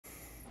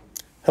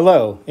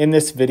Hello, in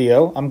this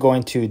video I'm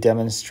going to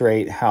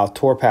demonstrate how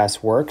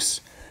TourPass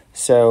works.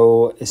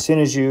 So as soon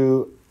as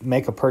you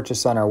make a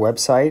purchase on our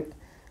website,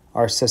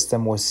 our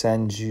system will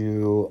send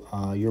you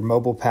your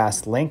mobile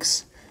pass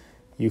links.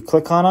 You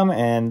click on them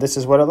and this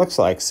is what it looks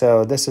like.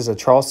 So this is a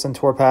Charleston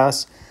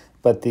TourPass,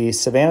 but the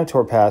Savannah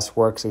TourPass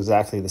works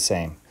exactly the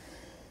same.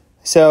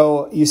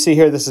 So you see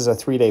here this is a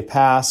 3-day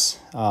pass.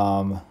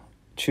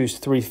 Choose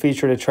 3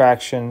 featured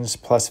attractions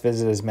plus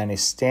visit as many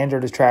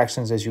standard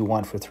attractions as you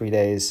want for 3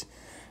 days.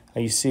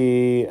 You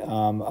see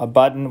a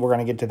button, we're going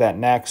to get to that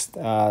next.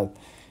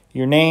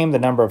 Your name, the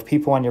number of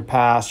people on your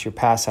pass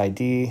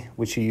ID,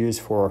 which you use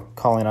for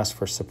calling us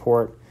for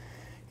support,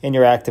 and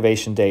your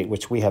activation date,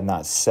 which we have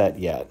not set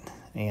yet.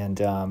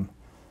 And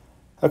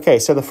okay,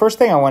 so the first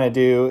thing I want to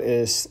do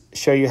is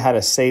show you how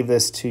to save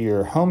this to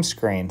your home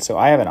screen. So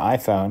I have an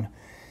iPhone.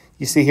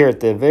 You see here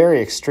at the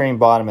very extreme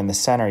bottom in the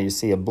center, you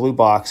see a blue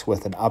box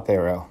with an up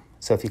arrow.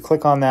 So if you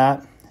click on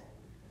that,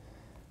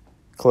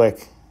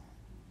 click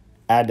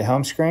Add to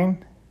home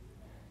screen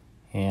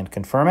and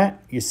confirm it.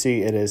 You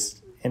see it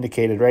is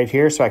indicated right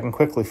here, so I can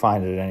quickly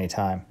find it at any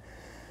time.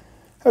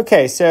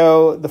 Okay,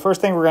 so the first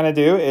thing we're going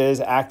to do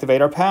is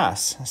activate our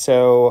pass.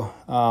 So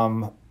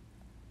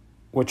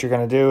what you're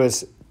going to do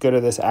is go to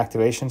this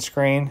activation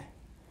screen,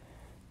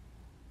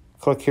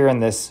 click here in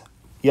this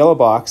yellow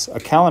box,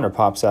 a calendar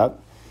pops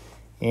up,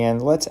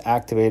 and let's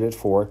activate it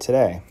for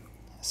today.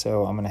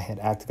 So I'm going to hit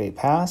activate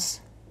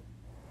pass,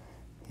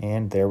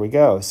 and there we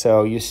go.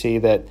 So you see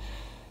that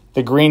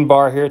the green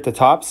bar here at the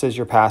top says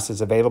your pass is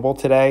available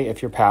today.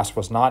 If your pass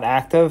was not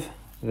active,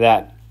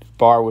 that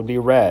bar would be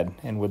red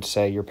and would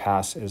say your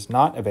pass is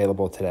not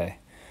available today.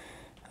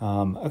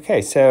 Okay,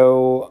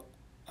 so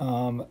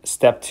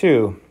step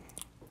 2,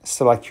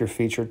 select your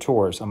featured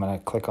tours. I'm going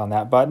to click on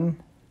that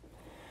button.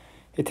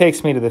 It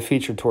takes me to the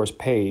featured tours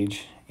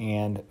page,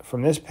 and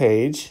from this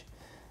page,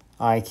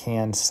 I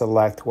can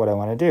select what I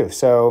want to do.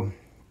 So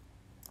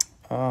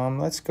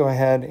let's go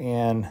ahead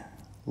and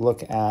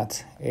look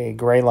at a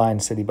Gray Line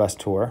City Bus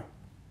tour.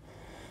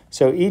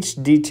 So each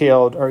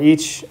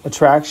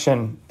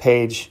attraction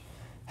page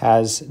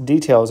has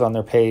details on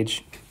their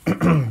page,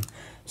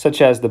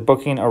 such as the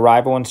booking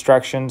arrival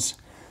instructions.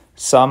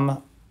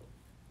 Some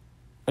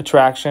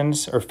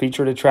attractions or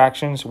featured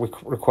attractions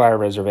require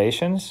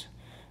reservations,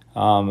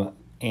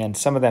 and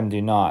some of them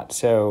do not.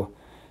 So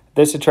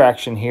this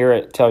attraction here,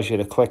 it tells you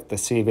to click the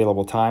See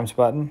Available Times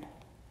button.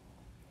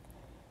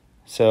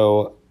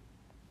 So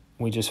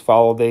we just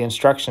follow the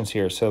instructions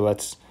here. So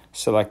let's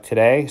select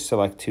today,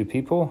 select 2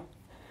 people.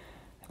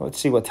 Let's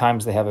see what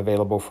times they have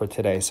available for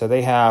today. So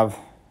they have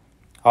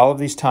all of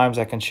these times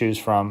I can choose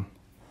from.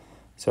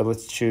 So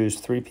let's choose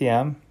 3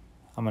 p.m.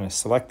 I'm going to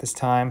select this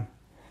time,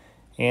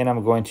 and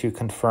I'm going to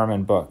confirm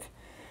and book.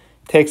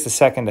 It takes a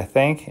second to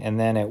think, and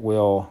then it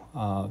will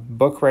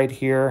book right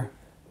here.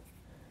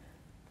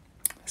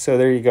 So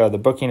there you go. The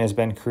booking has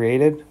been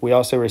created. We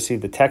also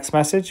received a text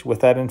message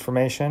with that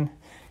information.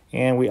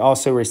 And we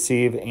also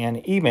receive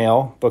an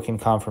email booking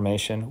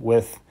confirmation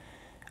with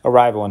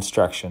arrival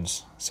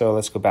instructions. So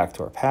let's go back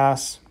to our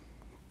pass.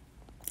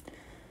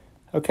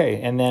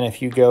 Okay, and then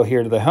if you go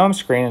here to the home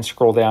screen and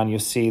scroll down, you'll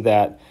see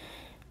that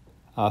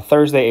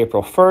Thursday,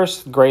 April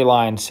 1st, Gray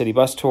Line City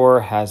Bus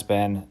Tour has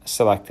been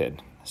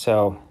selected.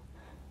 So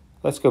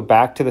let's go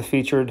back to the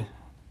featured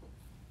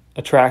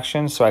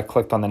attractions. So I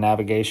clicked on the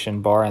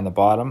navigation bar in the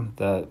bottom,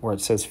 where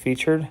it says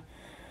featured,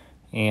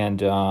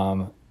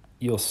 and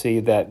you'll see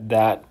that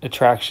that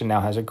attraction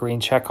now has a green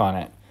check on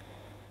it.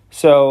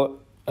 So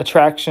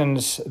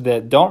attractions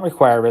that don't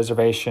require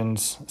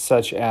reservations,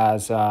 such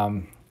as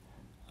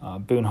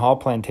Boone Hall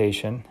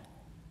Plantation,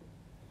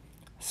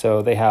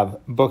 so they have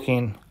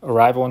booking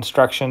arrival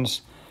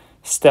instructions,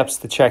 steps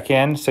to check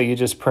in. So you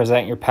just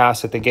present your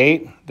pass at the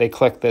gate. They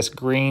click this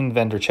green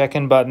vendor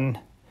check-in button,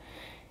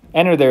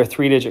 enter their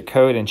 3-digit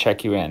code, and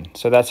check you in.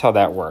 So that's how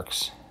that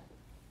works.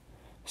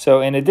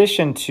 So in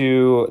addition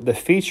to the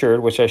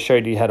featured, which I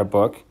showed you how to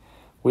book,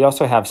 we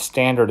also have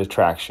standard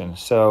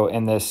attractions. So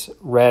in this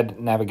red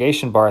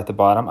navigation bar at the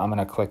bottom, I'm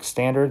going to click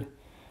standard.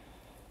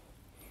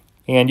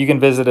 And you can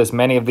visit as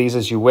many of these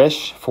as you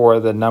wish for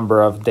the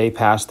number of day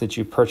pass that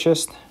you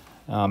purchased.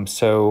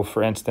 So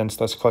for instance,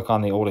 let's click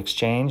on the Old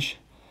Exchange.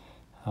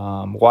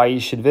 Why you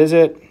should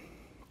visit,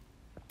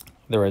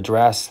 their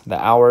address, the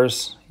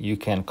hours. You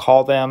can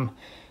call them,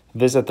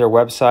 visit their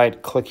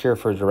website, click here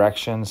for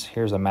directions.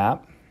 Here's a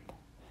map.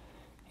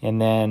 And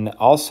then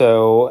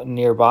also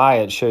nearby,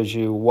 it shows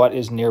you what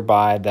is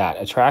nearby that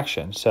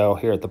attraction. So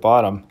here at the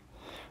bottom,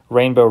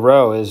 Rainbow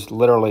Row is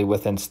literally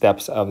within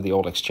steps of the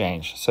Old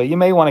Exchange. So you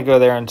may want to go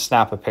there and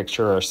snap a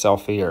picture or a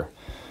selfie or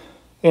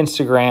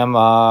Instagram,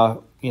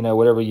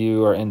 whatever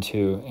you are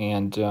into.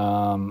 And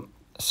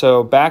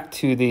so back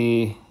to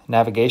the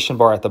navigation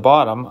bar at the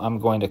bottom, I'm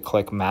going to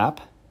click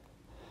Map.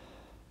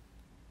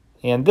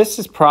 And this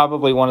is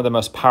probably one of the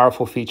most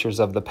powerful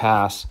features of the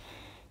pass,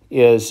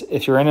 is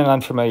if you're in an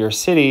unfamiliar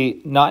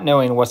city, not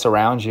knowing what's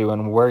around you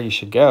and where you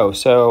should go.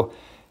 So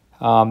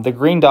the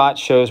green dot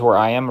shows where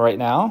I am right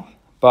now,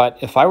 but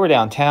if I were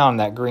downtown,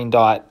 that green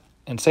dot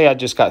and say I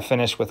just got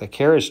finished with a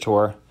carriage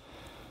tour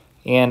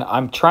and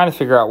I'm trying to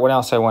figure out what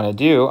else I want to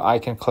do, I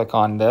can click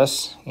on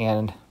this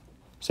and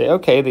say,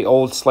 okay, the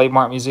old Slave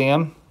Mart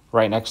Museum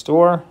right next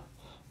door.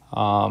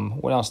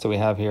 What else do we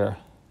have here?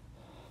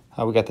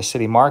 We got the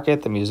City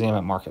Market, the museum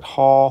at Market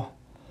Hall,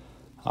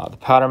 the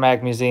Powder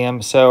Mag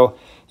Museum. So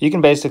you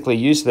can basically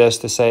use this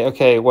to say,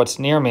 okay, what's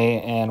near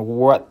me and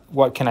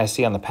what can I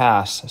see on the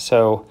pass?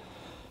 So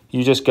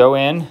you just go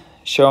in,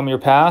 show them your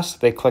pass,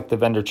 they click the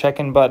vendor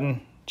check-in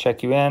button,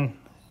 check you in.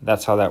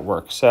 That's how that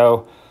works.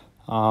 So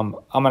I'm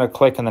going to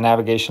click in the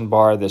navigation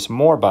bar this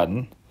More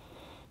button.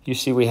 You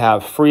see we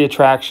have free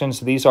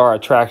attractions. These are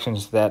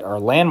attractions that are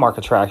landmark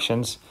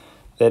attractions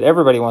that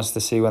everybody wants to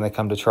see when they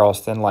come to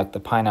Charleston, like the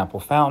Pineapple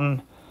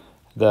Fountain,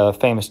 the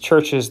famous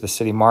churches, the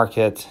City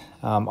Market.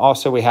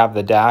 Also, we have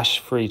the Dash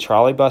free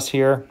trolley bus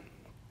here.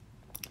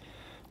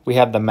 We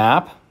have the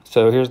map.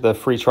 So here's the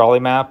free trolley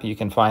map. You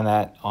can find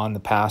that on the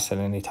pass at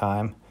any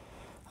time.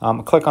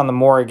 Click on the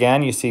More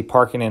again. You see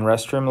parking and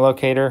restroom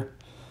locator.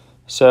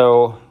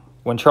 So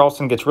when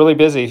Charleston gets really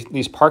busy,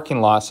 these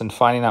parking lots and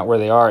finding out where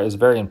they are is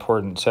very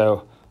important.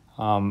 So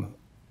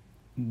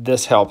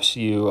this helps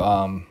you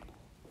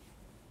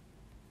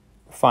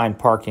find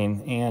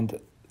parking. And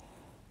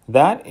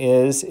that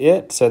is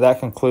it. So that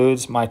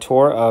concludes my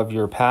tour of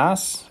your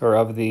pass, or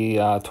of the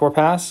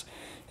TourPass.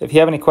 If you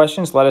have any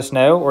questions, let us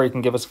know, or you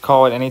can give us a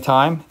call at any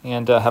time,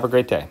 and have a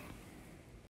great day.